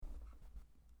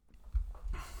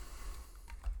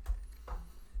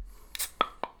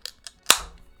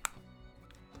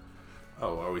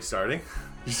Are we starting?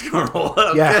 You're just gonna roll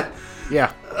up.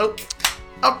 Yeah. Oh.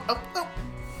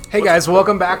 Hey guys,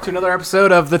 welcome back to another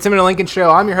episode of the Tim and Lincoln Show.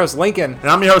 I'm your host, Lincoln. And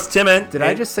I'm your host, Timon. Did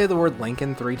I just say the word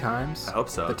Lincoln 3 times? I hope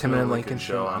so. The Tim and Lincoln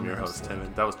Show. I'm your host,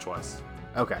 Timon. That was twice.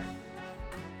 Okay.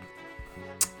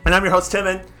 And I'm your host,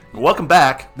 Timon. Welcome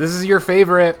back. This is your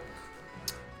favorite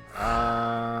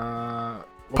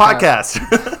Podcast.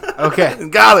 Okay.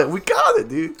 Got it. We got it,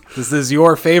 dude. This is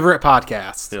your favorite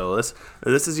podcast. Yo,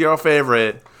 this is your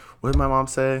favorite. What did my mom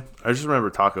say? I just remember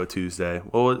Taco Tuesday.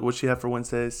 What'd she have for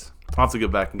Wednesdays? I'll have to go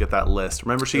back and get that list.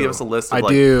 Remember, she gave us a list of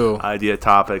idea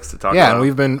topics to talk about. Yeah, and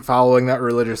we've been following that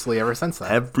religiously ever since then.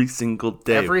 Every single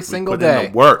day. Every single put day.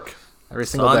 In the work. Every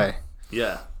single day.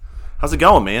 Yeah. How's it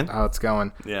going, man? Oh, it's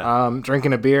going. Yeah.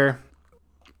 Drinking a beer,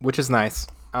 which is nice.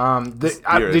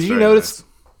 Did you notice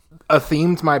a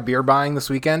theme to my beer buying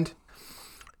this weekend?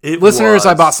 Listeners,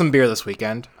 I bought some beer this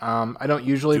weekend. I don't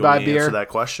usually buy beer. Answer that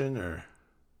question, or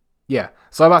yeah.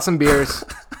 So I bought some beers.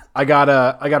 I got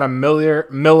a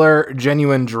Miller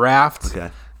Genuine Draft.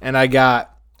 Okay. And I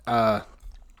got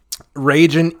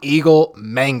Raging Eagle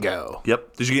Mango.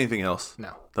 Yep. Did you get anything else?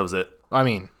 No. That was it. I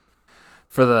mean,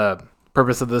 for the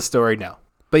purpose of this story, no.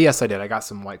 But yes, I did. I got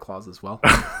some White Claws as well.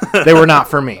 They were not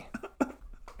for me.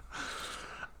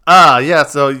 Yeah.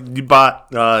 So you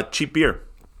bought cheap beer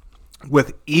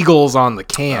with eagles on the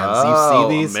cans. Oh,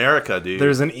 you see these? America, dude.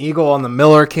 There's an eagle on the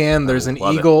Miller can. There's an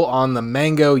eagle on the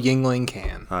Mango Yingling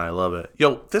can. I love it.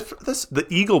 Yo, the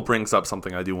eagle brings up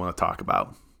something I do want to talk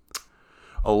about.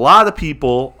 A lot of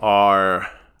people are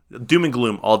doom and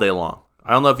gloom all day long.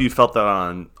 I don't know if you felt that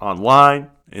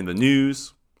online, in the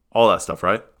news, all that stuff,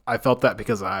 right? I felt that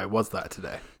because I was that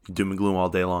today. Doom and gloom all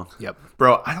day long. Yep.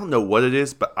 Bro, I don't know what it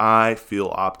is, but I feel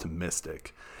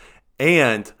optimistic.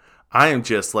 And I am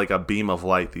just like a beam of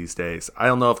light these days. I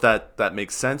don't know if that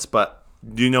makes sense, but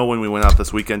do you know when we went out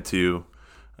this weekend to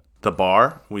the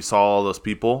bar, we saw all those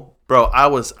people? Bro, I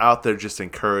was out there just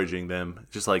encouraging them,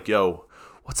 just like, yo,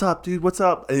 what's up, dude? What's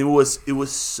up? And it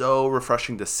was so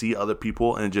refreshing to see other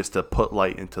people and just to put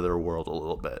light into their world a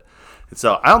little bit. And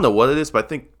so I don't know what it is, but I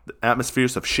think the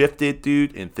atmospheres have shifted,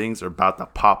 dude, and things are about to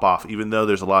pop off, even though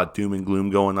there's a lot of doom and gloom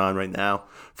going on right now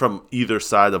from either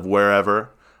side of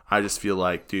wherever. I just feel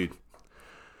like, dude,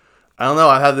 I don't know.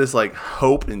 I have this like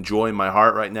hope and joy in my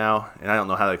heart right now, and I don't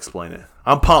know how to explain it.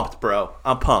 I'm pumped, bro.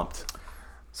 I'm pumped.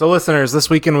 So, listeners, this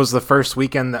weekend was the first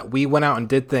weekend that we went out and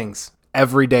did things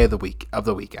every day of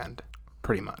the weekend,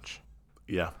 pretty much.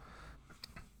 Yeah.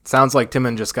 Sounds like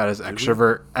Timon just got his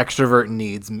extrovert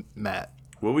needs met.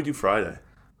 What did we do Friday?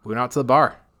 We went out to the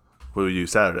bar. What did we do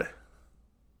Saturday?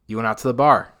 You went out to the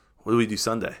bar. What did we do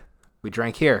Sunday? We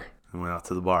drank here. We went out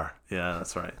to the bar. Yeah,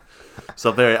 that's right.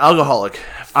 So very alcoholic.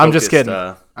 I'm just kidding.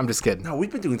 I'm just kidding. No,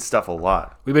 we've been doing stuff a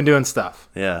lot. We've been doing stuff.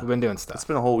 Yeah. We've been doing stuff. It's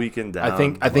been a whole weekend down.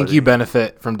 I think you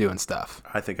benefit from doing stuff.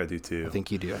 I think I do too. I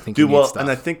think you do. I think Dude, you need stuff.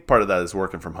 And I think part of that is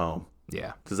working from home.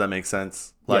 Yeah. Does that make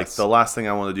sense? Like yes. The last thing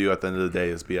I want to do at the end of the day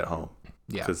is be at home.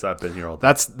 Yeah. Because I've been here all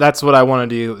day. That's what I want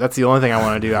to do. That's the only thing I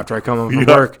want to do after I come home from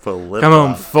work. Come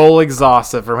home full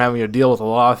exhausted from having to deal with a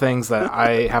lot of things that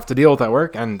I have to deal with at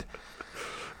work. And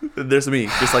there's me,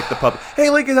 just like the puppy. Hey,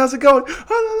 Lincoln, how's it going?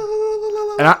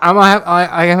 And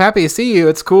I'm happy to see you.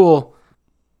 It's cool.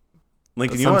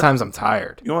 Lincoln, sometimes I'm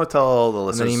tired. You want to tell all the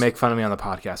listeners? And then you make fun of me on the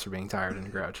podcast for being tired and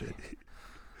grouchy.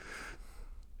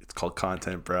 It's called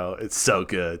content, bro. It's so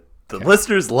good. The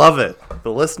listeners love it.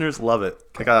 The listeners love it.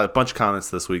 I got a bunch of comments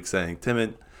this week saying,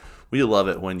 Timon, we love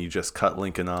it when you just cut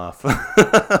Lincoln off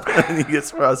and he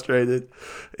gets frustrated.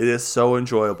 It is so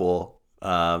enjoyable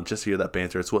just to hear that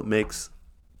banter. It's what makes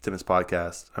Timon's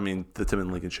podcast, the Tim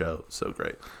and Lincoln Show, so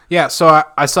great. Yeah, so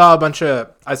I saw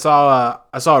I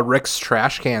saw Rick's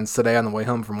trash cans today on the way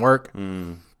home from work.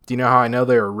 Do you know how I know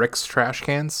they were Rick's trash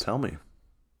cans? Tell me.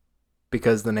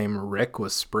 Because the name Rick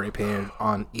was spray painted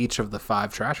on each of the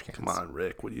 5 trash cans. Come on,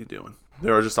 Rick, what are you doing?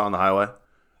 They were just on the highway?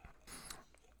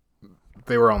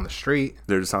 They were on the street.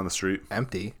 They're just on the street?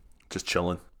 Empty. Just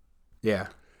chilling? Yeah.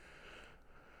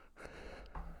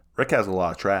 Rick has a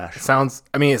lot of trash. He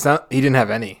didn't have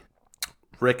any.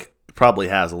 Rick probably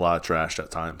has a lot of trash at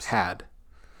times. Had.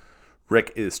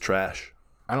 Rick is trash.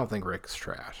 I don't think Rick's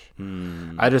trash.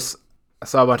 I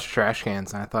saw a bunch of trash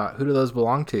cans and I thought, who do those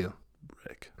belong to?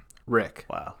 Rick.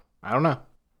 Wow. I don't know.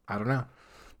 Do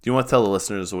you want to tell the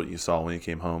listeners what you saw when you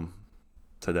came home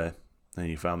today and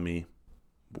you found me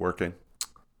working?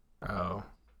 Oh.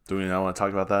 Do we not want to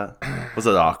talk about that? Was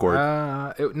it awkward?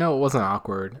 No, it wasn't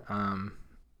awkward.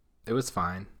 It was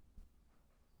fine.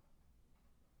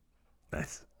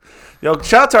 Nice. Yo,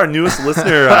 shout out to our newest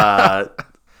listener.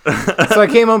 So I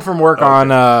came home from work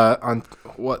on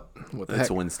what what the It's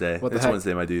heck? Wednesday. What the It's heck?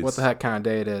 Wednesday, my dudes. What the heck kind of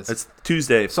day it is? It's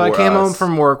Tuesday So for I came us. home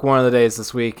from work one of the days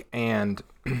this week, and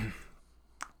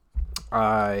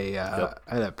I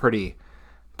had a pretty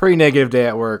negative day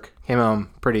at work. Came home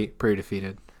pretty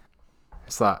defeated.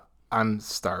 Just thought, I'm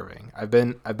starving. I've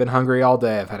been hungry all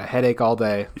day. I've had a headache all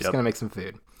day. I'm just gonna make some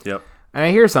food. Yep. And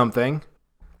I hear something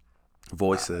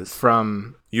Voices.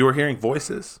 from You were hearing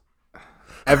voices?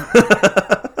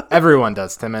 everyone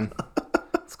does, Timon.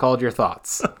 It's called your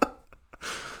thoughts.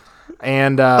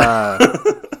 And I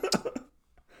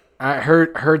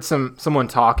heard someone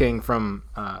talking from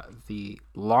the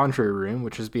laundry room,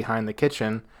 which is behind the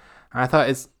kitchen. And I thought,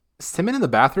 is Timon in the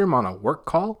bathroom on a work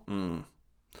call?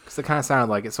 Because it kind of sounded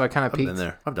like it. So I kind of peeked. I've been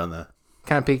there. I've done that.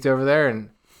 Kind of peeked over there,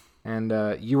 and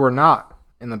you were not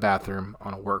in the bathroom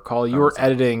on a work call. You were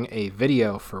editing a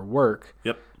video for work.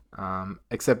 Yep.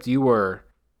 Except you were,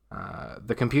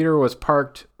 the computer was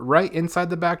parked right inside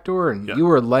the back door, and Yep. you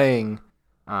were laying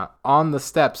on the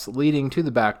steps leading to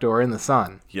the back door in the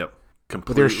sun. Yep. With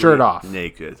Completely your shirt off.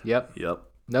 Naked. Yep. Yep.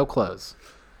 No clothes.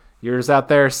 You're just out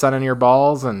there sunning your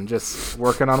balls and just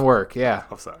working on work. Yeah,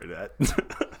 I'm sorry, Dad.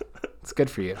 it's good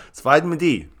for you. It's vitamin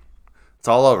D. It's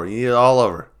all over. You need it all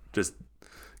over. Just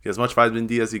get as much vitamin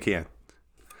D as you can.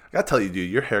 I gotta tell you, dude,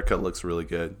 your haircut looks really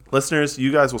good. Listeners,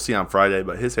 you guys will see on Friday,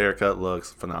 but his haircut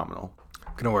looks phenomenal.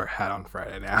 I'm gonna wear a hat on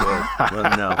Friday now.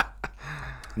 Well,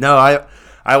 no,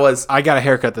 I got a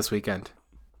haircut this weekend.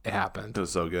 It happened. It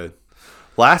was so good.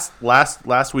 Last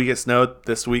week it snowed.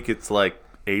 This week it's like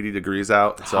 80 degrees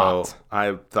out. So Hot.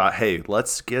 I thought, hey,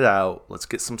 let's get out. Let's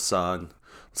get some sun.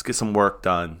 Let's get some work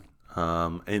done.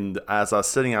 And as I was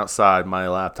sitting outside, my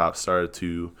laptop started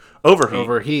to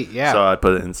overheat. Yeah. So I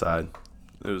put it inside.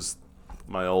 It was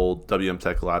my old WM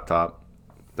Tech laptop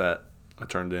that I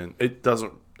turned in. It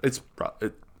doesn't.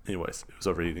 Anyways, it was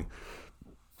overheating.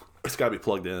 It's got to be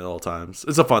plugged in at all times.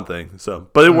 It's a fun thing.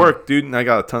 But it worked, dude, and I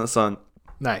got a ton of sun.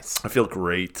 Nice. I feel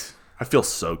great. I feel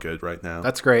so good right now.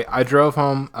 That's great. I drove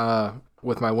home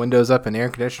with my windows up and air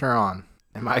conditioner on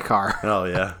in my car. Oh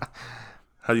yeah.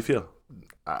 How do you feel?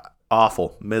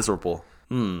 Awful, miserable.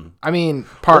 I mean,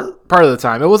 part of the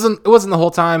time. It wasn't the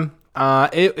whole time.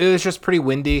 It was just pretty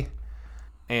windy,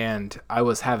 and I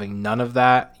was having none of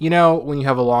that. You know, when you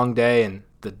have a long day and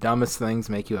the dumbest things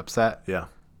make you upset. Yeah.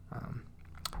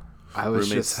 I was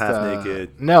Roommates just half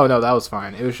naked. No, that was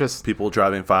fine. It was just People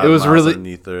driving 5 It was miles really-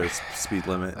 underneath their speed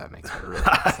limit. that makes me really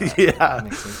upset. That Yeah.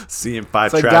 makes me- Seeing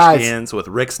 5 like, trash guys- cans with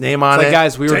Rick's name on It's it. like,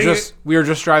 guys, we Dang it. were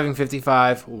just driving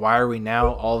 55. Why are we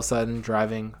now all of a sudden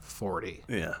driving 40?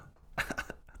 Yeah.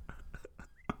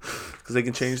 Because they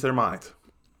can change their mind.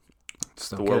 Just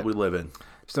The don't world get we it. live in.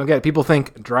 Just don't get it. People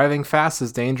think driving fast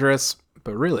is dangerous,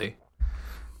 but really,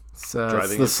 it's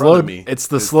Driving the in slow. front of me It's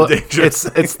the is slow. the dangerous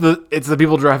It's the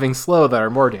people driving slow that are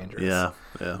more dangerous. Yeah.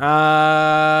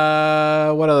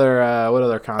 What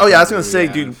other content? Oh yeah, I was gonna do we say,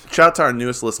 have? dude. Shout out to our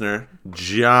newest listener,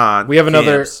 John. We have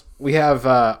another. Camps. We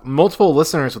have multiple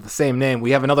listeners with the same name.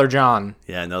 We have another John.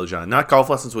 Yeah, another John. Not golf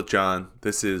lessons with John.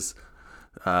 This is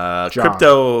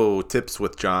crypto tips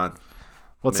with John.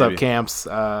 What's Maybe. up, Camps?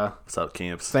 What's up,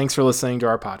 Camps? Thanks for listening to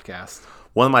our podcast.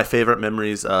 One of my favorite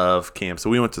memories of camp. So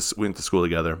we went to school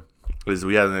together. Is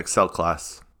we had an Excel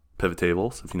class, pivot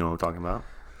tables, if you know what I'm talking about.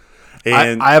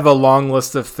 And I have a long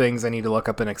list of things I need to look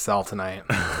up in Excel tonight.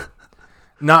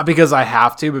 Not because I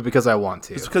have to, but because I want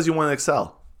to. it's because you want to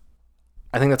Excel.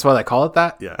 I think that's why they call it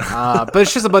that. Yeah. But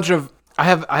it's just a bunch of. I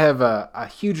have a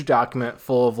huge document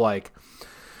full of like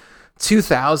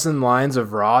 2,000 lines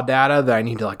of raw data that I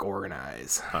need to like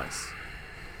organize. Nice.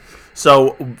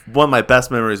 So one of my best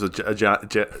memories with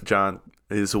John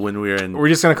is when we were in. We're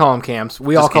just gonna call them camps.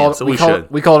 We Just all called camps, so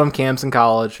we called them camps in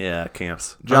college. Yeah,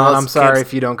 camps. John, I'm sorry Camps.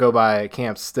 if you don't go by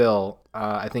camps still.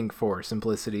 I think for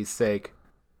simplicity's sake,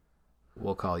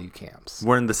 we'll call you camps.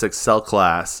 We're in this Excel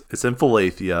class. It's in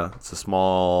Philadelphia. It's a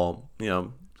small,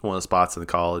 one of the spots in the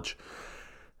college.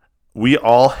 We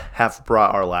all have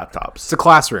brought our laptops. It's a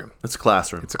classroom. It's a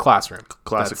classroom. It's a classroom.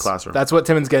 Classic classroom. That's what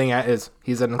Timon's getting at. Is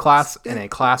he's in class in a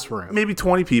classroom. Maybe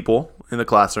 20 people in the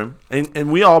classroom,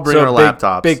 and we all bring So our big,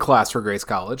 laptops. Big class for Grace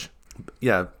College.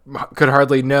 Yeah, Could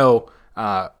hardly know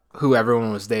who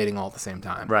everyone was dating all at the same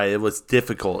time. right. It was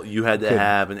difficult. You had to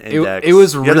have an index. it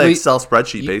was you had an really- Excel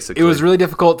spreadsheet, basically. It was really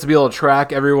difficult to be able to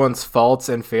track everyone's faults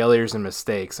and failures and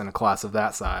mistakes in a class of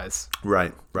that size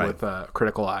right. with a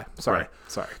critical eye. Sorry.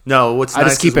 No, what's I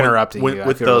nice just keep is when- interrupting when- you. I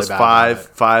with feel really those bad about it.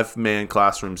 five-man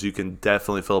classrooms, you can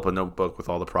definitely fill up a notebook with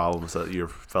all the problems that your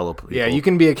fellow people. Yeah, you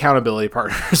can be accountability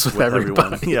partners with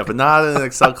everyone. Yeah, but not in an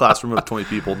Excel classroom of 20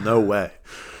 people. No way.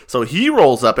 So he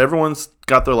rolls up. Everyone's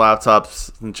got their laptops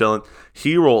and chilling.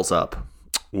 He rolls up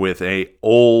with a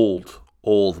old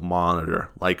old monitor,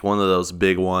 like one of those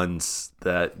big ones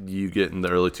that you get in the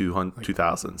early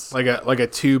 2000s. Like a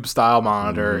tube style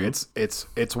monitor.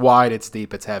 It's wide, it's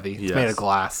deep, it's heavy. It's made of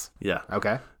glass. Yeah.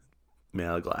 Okay. Made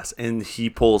out of glass. And he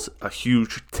pulls a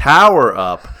huge tower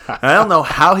up. And I don't know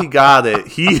how he got it.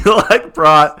 He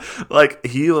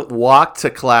he walked to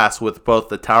class with both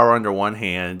the tower under one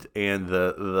hand and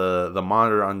the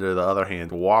monitor under the other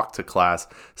hand, walked to class,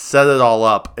 set it all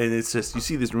up, and it's just, you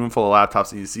see this room full of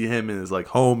laptops and you see him in his like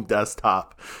home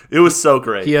desktop. It was so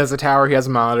great. He has a tower, he has a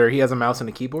monitor, he has a mouse and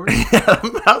a keyboard. Yeah,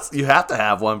 a mouse. You have to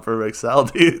have one for Excel,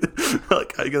 dude.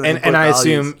 Like, how you gonna and I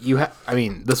assume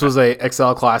this was a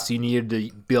Excel class, you needed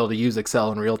to be able to use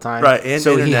Excel in real time, right? And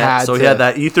so internet. He had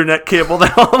that Ethernet cable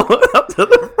that all the way up to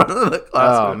the front of the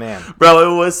classroom. Oh man,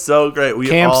 bro, it was so great.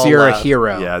 Camps, you're a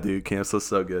hero. Yeah, dude, Camps was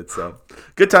so good. So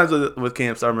good times with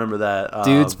Camps. I remember that.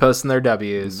 Dudes posting their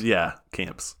W's. Yeah,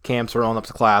 Camps rolling up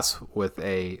to class with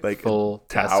a full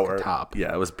tower desktop.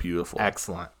 Yeah, it was beautiful.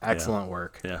 Excellent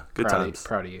work. Yeah, good times.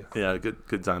 Proud of you. Yeah,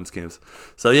 good times, Camps.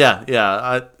 So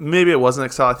yeah. Maybe it wasn't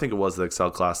Excel. I think it was the Excel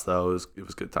class though. It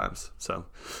was good times. So,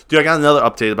 dude, I got another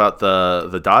update about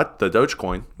the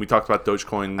Dogecoin. We talked about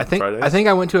Dogecoin Fridays. I think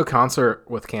I went to a concert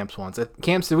with Camps once.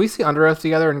 Camps, did we see Under Oath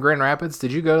together in Grand Rapids?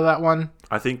 Did you go to that one?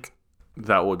 I think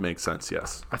that would make sense.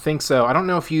 Yes. I think so. I don't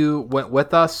know if you went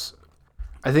with us.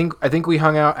 I think we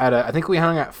hung out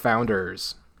at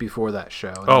Founders before that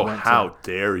show. Oh, how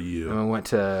dare you! And we went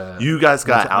to. You guys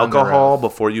got alcohol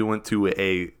before you went to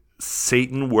a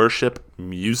Satan worship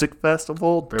music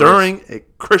festival during a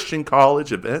Christian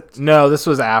college event? No, this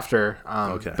was after.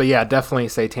 Okay. But yeah, definitely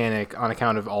satanic on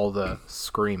account of all the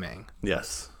screaming.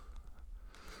 Yes.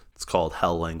 It's called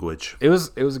hell language. It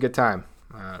was a good time.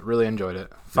 Really enjoyed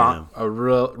it. A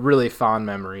really fond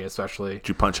memory, especially. Did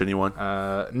you punch anyone?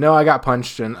 No, I got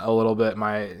punched in a little bit.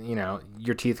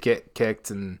 Your teeth get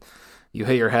kicked and you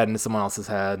hit your head into someone else's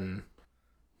head, and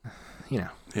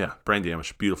Yeah, brain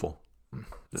damage. Beautiful.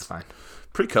 It's fine.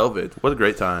 Pre-COVID, what a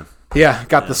great time. Yeah,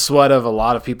 got the sweat of a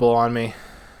lot of people on me.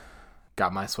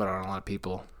 Got my sweat on a lot of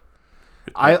people.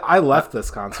 I left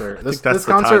this concert. I think that's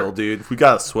the title, dude. We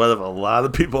got a sweat of a lot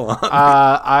of people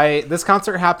on. This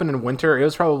concert happened in winter. It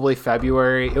was probably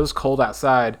February. It was cold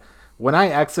outside. When I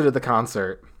exited the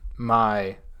concert,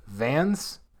 my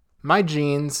Vans, my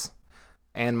jeans,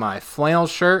 and my flannel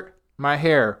shirt, my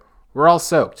hair were all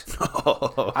soaked.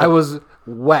 I was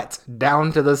wet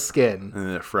down to the skin. And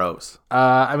it froze.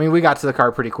 We got to the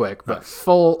car pretty quick, but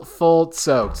full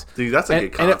soaked. Dude, that's a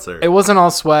good concert. It wasn't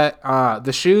all sweat.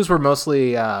 The shoes were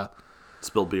mostly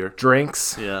spilled beer.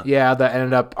 Drinks. Yeah, that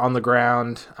ended up on the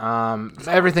ground.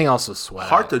 Everything else was sweat.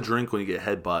 Hard to drink when you get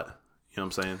headbutt. You know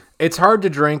what I'm saying? It's hard to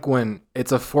drink when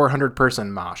it's a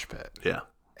 400-person mosh pit. Yeah.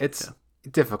 It's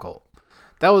difficult.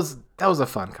 That was a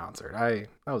fun concert.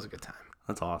 That was a good time.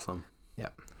 That's awesome.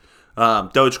 Yep.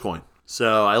 Dogecoin.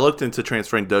 So I looked into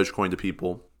transferring Dogecoin to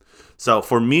people. So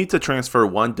for me to transfer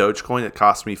one Dogecoin, it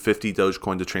cost me 50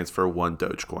 Dogecoin to transfer one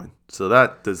Dogecoin. So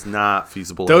that is not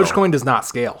feasible at all. Dogecoin does not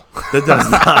scale. That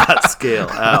does not scale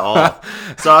at all.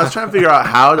 So I was trying to figure out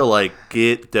how to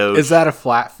get Doge. Is that a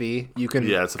flat fee? You can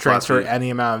it's a transfer flat fee. Any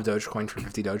amount of Dogecoin for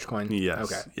 50 Dogecoin? Yes.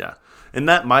 Okay. Yeah. And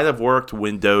that might have worked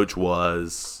when Doge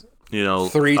was,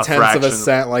 0.3 of a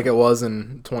cent like it was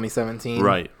in 2017.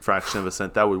 Right. Fraction of a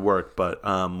cent. That would work. But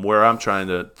where I'm trying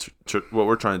what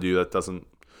we're trying to do, that doesn't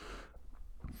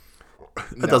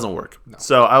work. No.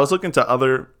 So I was looking to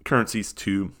other currencies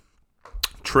to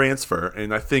transfer,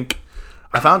 and I think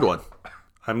I found one.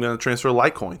 I'm going to transfer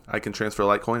Litecoin. I can transfer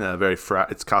Litecoin at a very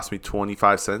it's cost me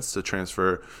 25 cents to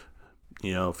transfer,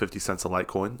 50 cents of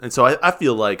Litecoin. And so I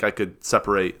feel like I could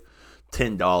separate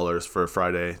 $10 for a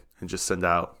Friday and just send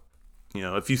out,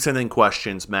 if you send in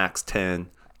questions, max 10,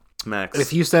 max.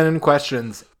 If you send in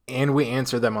questions and we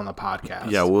answer them on the podcast.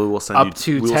 Yeah, we'll send up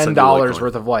to $10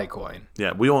 worth of Litecoin.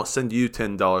 Yeah, we won't send you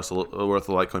 $10 worth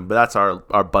of Litecoin, but that's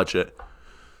our budget.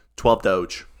 12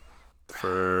 Doge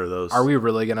for those. Are we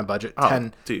really going to budget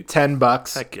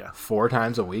 $10? Heck yeah. 4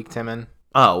 times a week, Timon?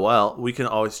 Oh, well, we can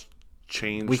always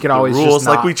change always rules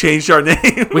like we changed our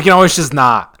name. We can always just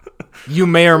not. You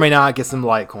may or may not get some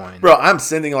Litecoin. Bro, I'm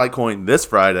sending Litecoin this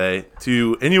Friday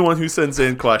to anyone who sends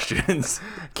in questions.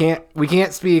 We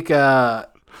can't speak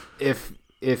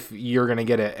if you're going to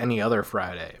get it any other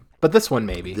Friday. But this one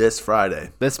maybe. This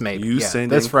Friday. This maybe. You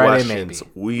send this in Friday questions.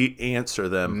 Maybe. We answer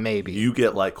them. Maybe. You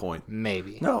get Litecoin.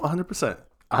 Maybe. No, 100%.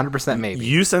 100% maybe.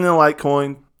 You send in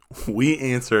Litecoin. We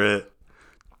answer it.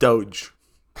 Doge.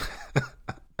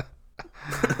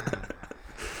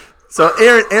 So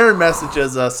Aaron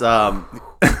messages us.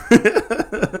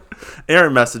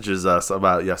 Aaron messages us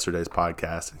about yesterday's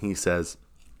podcast, and he says,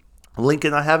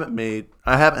 Lincoln, I haven't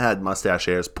had mustache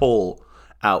hairs pull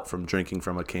out from drinking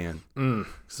from a can.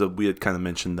 So we had kind of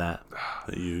mentioned that.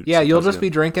 You'll just be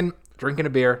drinking a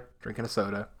beer, drinking a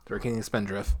soda, drinking a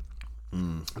Spindrift,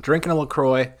 drinking a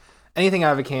LaCroix, anything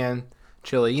out of a can,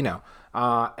 chili,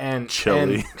 and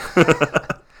chili.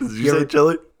 Did you say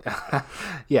chili?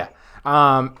 Yeah.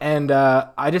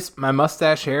 My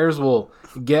mustache hairs will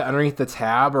get underneath the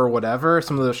tab or whatever,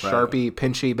 some of those sharpie,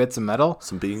 pinchy bits of metal.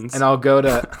 Some beans. And I'll go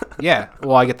to,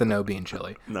 I get the no bean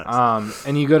chili. Nice.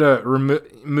 And you go to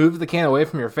move the can away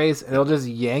from your face, and it'll just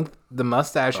yank the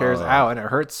mustache hairs out, and it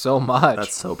hurts so much.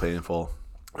 That's so painful.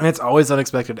 And it's always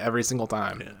unexpected every single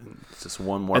time. Yeah, it's just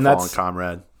one more fallen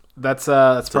comrade. That's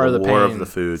part of the war pain. Of the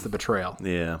food. It's the betrayal.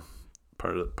 Yeah,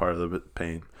 part of the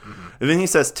pain. Mm-hmm. And then he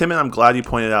says, Tim, I'm glad you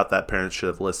pointed out that parents should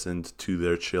have listened to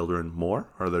their children more,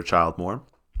 or their child more.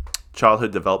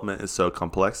 Childhood development is so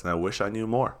complex, and I wish I knew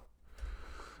more.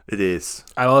 It is.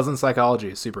 Adolescent psychology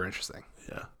is super interesting.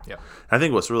 Yeah. I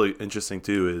think what's really interesting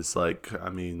too is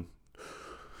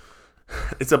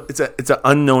it's an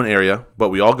unknown area, but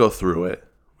we all go through it.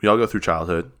 We all go through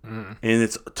childhood, and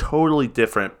it's totally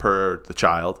different per the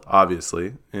child,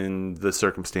 obviously, in the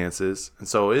circumstances, and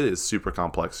so it is super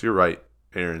complex. You're right,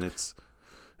 Aaron. It's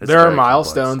there are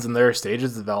milestones and there are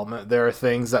stages of development. There are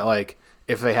things that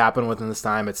if they happen within this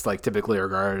time, it's typically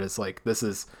regarded as this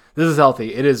is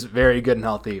healthy. It is very good and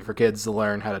healthy for kids to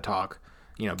learn how to talk,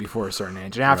 before a certain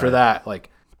age, and after that,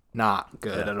 not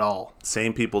good at all.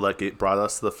 Same people that brought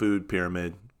us the food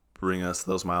pyramid bring us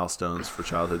those milestones for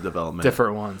childhood development.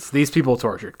 Different ones. These people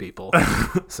tortured people,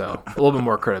 so a little bit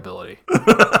more credibility.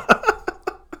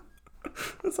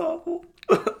 That's awful.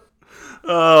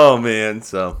 Oh man.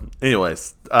 So,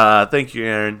 anyways, thank you,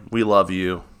 Aaron. We love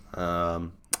you,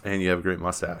 and you have a great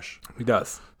mustache. He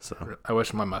does. So I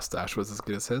wish my mustache was as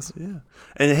good as his. Yeah.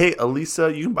 And hey,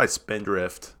 Elisa, you can buy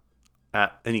Spindrift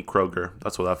at any Kroger.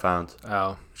 That's what I found.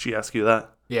 Oh. She asked you that?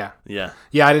 Yeah. Yeah.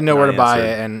 Yeah, I didn't know where to buy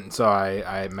it, and so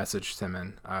I messaged him.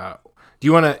 And do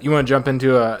you want to jump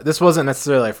into this wasn't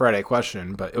necessarily a Friday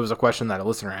question, but it was a question that a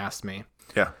listener asked me.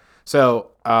 Yeah.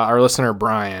 So our listener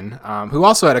Brian, who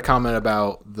also had a comment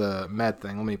about the med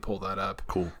thing. Let me pull that up.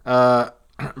 Cool.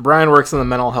 Brian works in the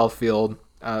mental health field,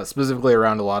 specifically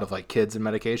around a lot of kids and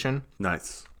medication.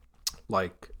 Nice.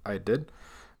 Like I did.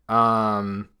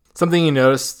 Something you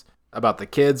noticed about the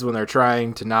kids when they're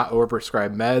trying to not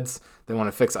overprescribe meds, they want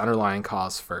to fix underlying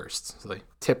cause first. So they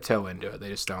tiptoe into it. They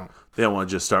just don't. They don't want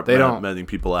to just start medding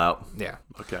people out. Yeah.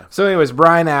 Okay. So anyways,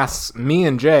 Brian asks me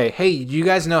and Jay, hey, do you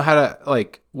guys know how to,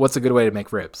 what's a good way to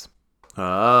make ribs?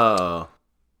 Oh.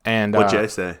 And what'd Jay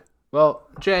say? Well,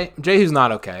 Jay who's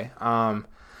not okay.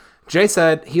 Jay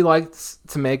said he likes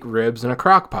to make ribs in a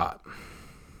crock pot.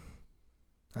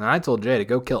 And I told Jay to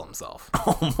go kill himself.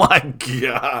 Oh my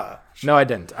gosh. No, I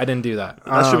didn't. I didn't do that.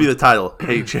 That should be the title.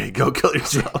 Hey, Jay, go kill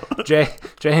yourself. Jay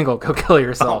Engel, go kill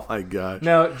yourself. Oh my gosh.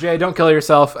 No, Jay, don't kill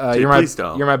yourself. Jay, please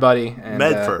don't. You're my buddy. And,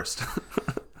 med first.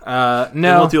 No.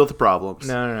 We'll deal with the problems.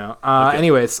 No. Okay.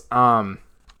 Anyways, I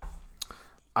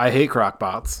hate crock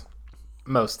pots.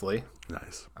 Mostly.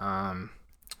 Nice. I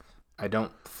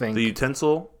don't think... The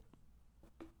utensil?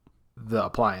 The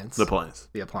appliance. The appliance.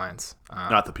 The appliance.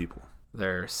 Not the people.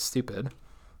 They're stupid.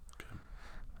 Okay.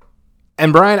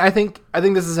 And Brian, I think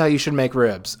this is how you should make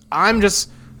ribs. I'm gonna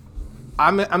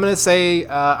say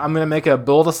I'm gonna make a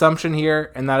bold assumption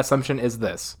here, and that assumption is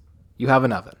this: you have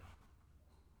an oven.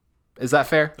 Is that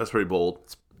fair? That's pretty bold.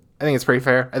 I think it's pretty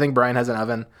fair. I think Brian has an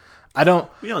oven. We don't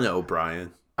know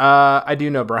Brian. I do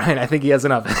know Brian. I think he has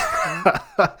an oven.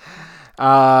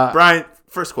 Brian,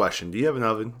 first question: do you have an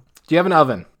oven? Do you have an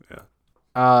oven? Yeah.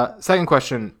 Second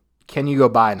question: can you go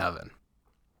buy an oven?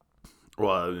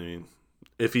 Well, I mean,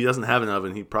 if he doesn't have an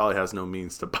oven, he probably has no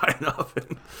means to buy an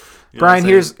oven. Brian,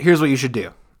 here's what you should do.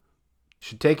 You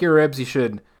should take your ribs. You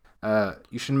should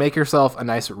make yourself a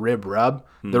nice rib rub.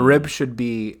 The ribs should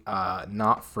be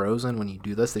not frozen when you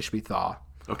do this. They should be thaw.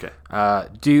 Okay.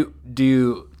 Do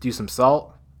some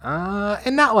salt,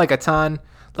 and not like a ton.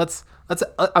 Let's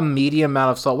a medium amount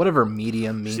of salt, whatever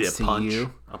medium means to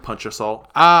you. A punch of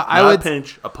salt. I would a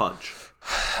pinch, a punch.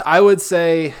 I would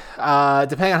say,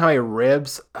 depending on how many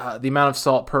ribs, the amount of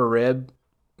salt per rib,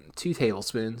 2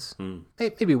 tablespoons,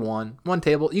 maybe one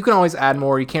table. You can always add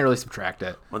more. You can't really subtract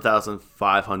it.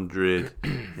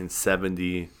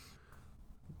 1,570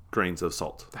 grains of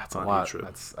salt. That's a lot.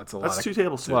 That's a lot. That's 2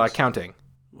 tablespoons. That's a lot of counting.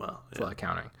 Well, that's a lot of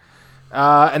counting.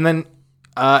 And then,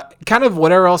 kind of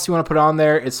whatever else you want to put on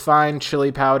there is fine.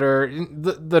 Chili powder,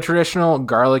 the traditional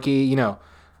garlicky,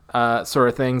 sort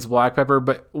of things, black pepper.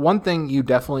 But one thing you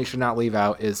definitely should not leave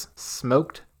out is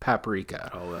smoked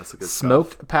paprika. Oh, that's a good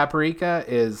smoked paprika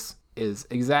is is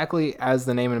exactly as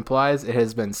the name implies. It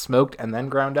has been smoked and then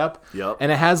ground up. Yep.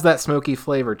 And it has that smoky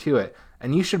flavor to it.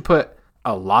 And you should put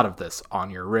a lot of this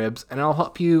on your ribs, and it'll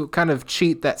help you kind of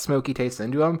cheat that smoky taste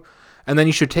into them. And then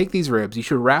you should take these ribs, you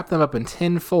should wrap them up in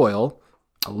tin foil,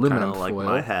 aluminum foil. Like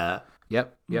my hat.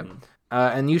 Yep.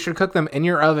 And you should cook them in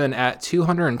your oven at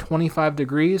 225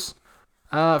 degrees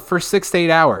for 6 to 8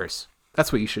 hours.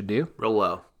 That's what you should do. Real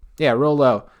low. Yeah, real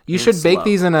low. You should bake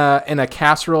these in a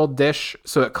casserole dish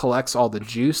so it collects all the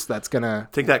juice that's gonna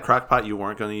take that crock pot you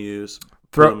weren't gonna use.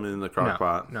 Throw them in the crock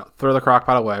pot. No, throw the crock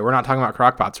pot away. We're not talking about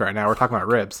crock pots right now. We're talking about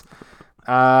ribs.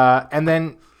 And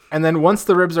then once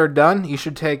the ribs are done, you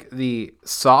should take the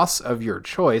sauce of your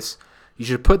choice. You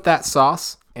should put that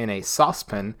sauce in a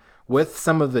saucepan with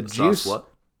some of the juice. What?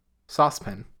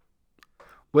 Saucepan.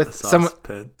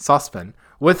 Saucepan.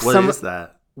 What is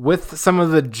that? With some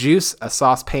of the juice, a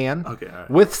saucepan. Okay, all right.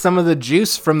 With some of the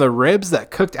juice from the ribs that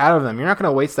cooked out of them. You're not going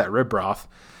to waste that rib broth.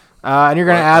 And you're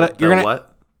going to add it. You're going to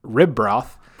rib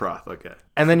broth. Broth, okay.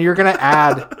 And then you're going to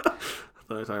add...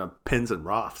 I thought you were talking about pins and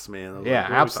Roths, man. Yeah,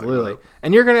 absolutely.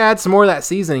 And you're going to add some more of that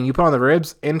seasoning you put on the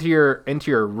ribs into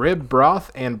your rib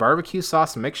broth and barbecue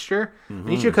sauce mixture. Mm-hmm.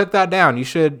 And you should cook that down. You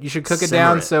should cook it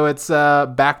down so it's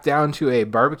back down to a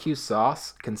barbecue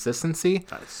sauce consistency.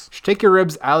 Nice. You should take your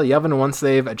ribs out of the oven once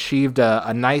they've achieved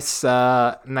a nice 6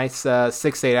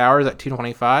 to 8 hours at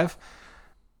 225.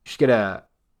 You should get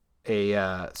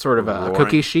a sort of a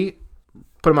cookie sheet.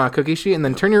 Put them on a cookie sheet, and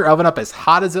then turn your oven up as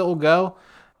hot as it will go.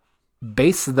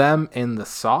 Baste them in the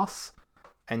sauce,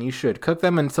 and you should cook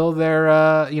them until they're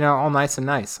all nice and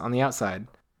nice on the outside.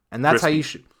 And that's crispy. how you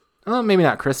should. Well, maybe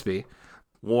not crispy.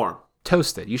 Warm.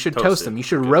 Toasted. You should toast them. You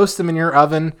should roast them in your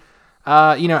oven.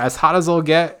 As hot as they'll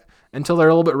get until they're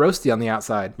a little bit roasty on the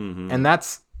outside. Mm-hmm. And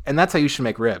that's how you should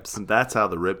make ribs. And that's how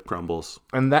the rib crumbles.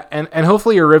 And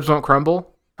hopefully your ribs won't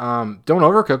crumble. Don't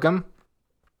overcook them.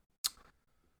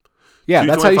 Yeah,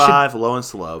 that's how you should. Low and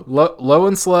slow. Low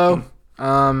and slow.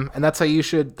 And that's how you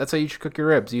should cook your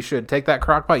ribs. You should take that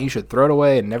crock pot, you should throw it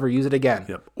away and never use it again.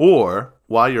 Yep. Or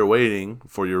while you're waiting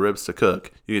for your ribs to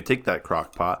cook, you can take that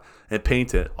crock pot and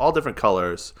paint it all different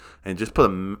colors and just put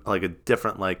a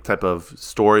different type of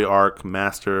story arc,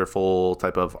 masterful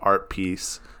type of art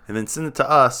piece, and then send it to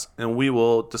us and we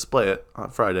will display it on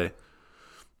Friday.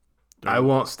 I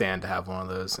won't stand to have one of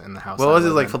those in the house. Well, is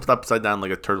it flipped upside down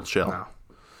like a turtle shell? No.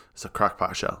 It's a crock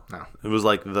pot shell. No. It was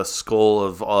like the skull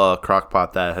of a crock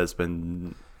pot that has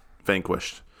been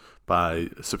vanquished by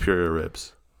superior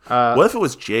ribs. What if it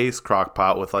was Jay's crock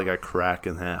pot with a crack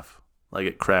in half? Like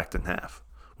it cracked in half.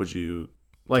 Would you...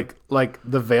 Like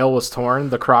the veil was torn,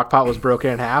 the crock pot was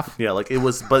broken in half? Yeah, but it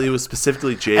was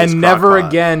specifically Jay's and crock never pot.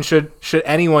 Again should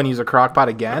anyone use a crock pot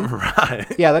again? Right.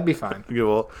 Yeah, that'd be fine. Okay,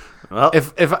 well,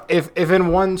 if in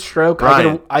one stroke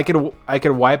Brian, I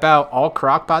could wipe out all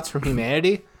crock pots from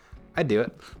humanity, I'd do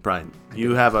it. Brian,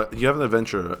 you have an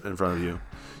adventure in front of you.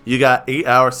 You got 8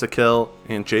 hours to kill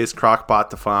and Jay's crock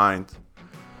pot to find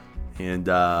and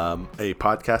a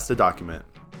podcast to document.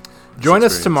 Join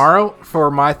us tomorrow for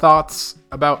my thoughts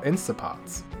about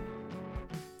Instapots.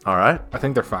 All right. I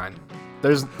think they're fine.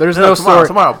 There's no story.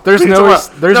 Tomorrow. There's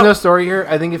no story here.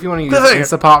 I think if you want to use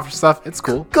Instapot for stuff, it's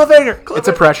cool. It's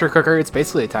a pressure cooker. It's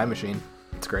basically a time machine.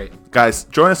 It's great. Guys,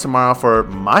 join us tomorrow for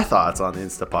my thoughts on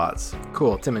Instapots.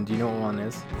 Cool. Timon, do you know what one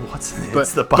is? What's an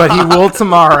Instapot? But he will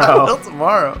tomorrow. I will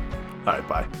tomorrow. All right,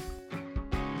 bye.